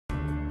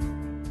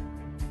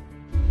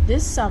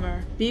This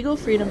summer, Beagle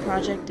Freedom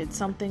Project did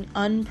something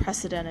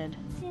unprecedented.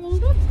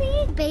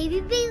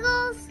 Baby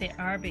beagles? They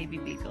are baby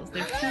beagles.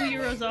 They're 2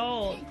 years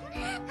old.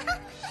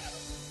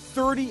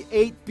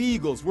 38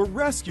 beagles were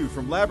rescued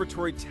from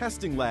laboratory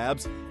testing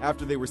labs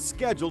after they were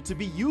scheduled to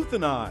be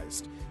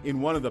euthanized.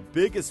 In one of the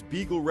biggest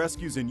beagle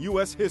rescues in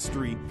U.S.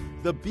 history,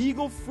 the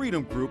Beagle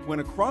Freedom Group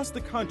went across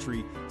the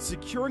country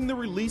securing the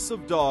release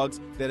of dogs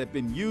that had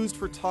been used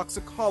for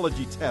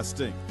toxicology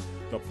testing.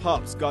 The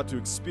pups got to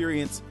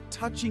experience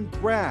touching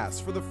grass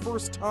for the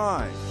first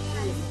time,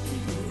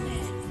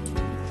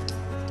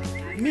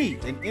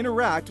 meet and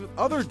interact with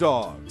other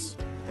dogs,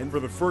 and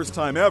for the first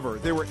time ever,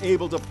 they were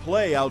able to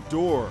play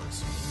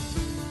outdoors.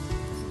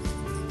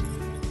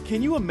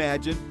 Can you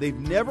imagine they've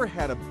never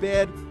had a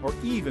bed or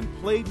even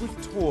played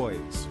with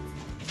toys?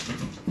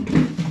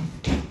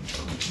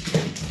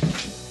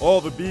 All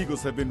the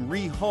beagles have been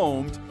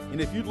rehomed, and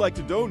if you'd like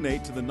to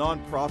donate to the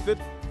nonprofit,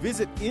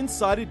 visit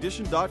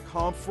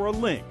InsideEdition.com for a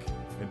link.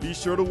 And be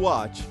sure to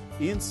watch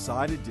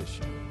Inside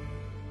Edition.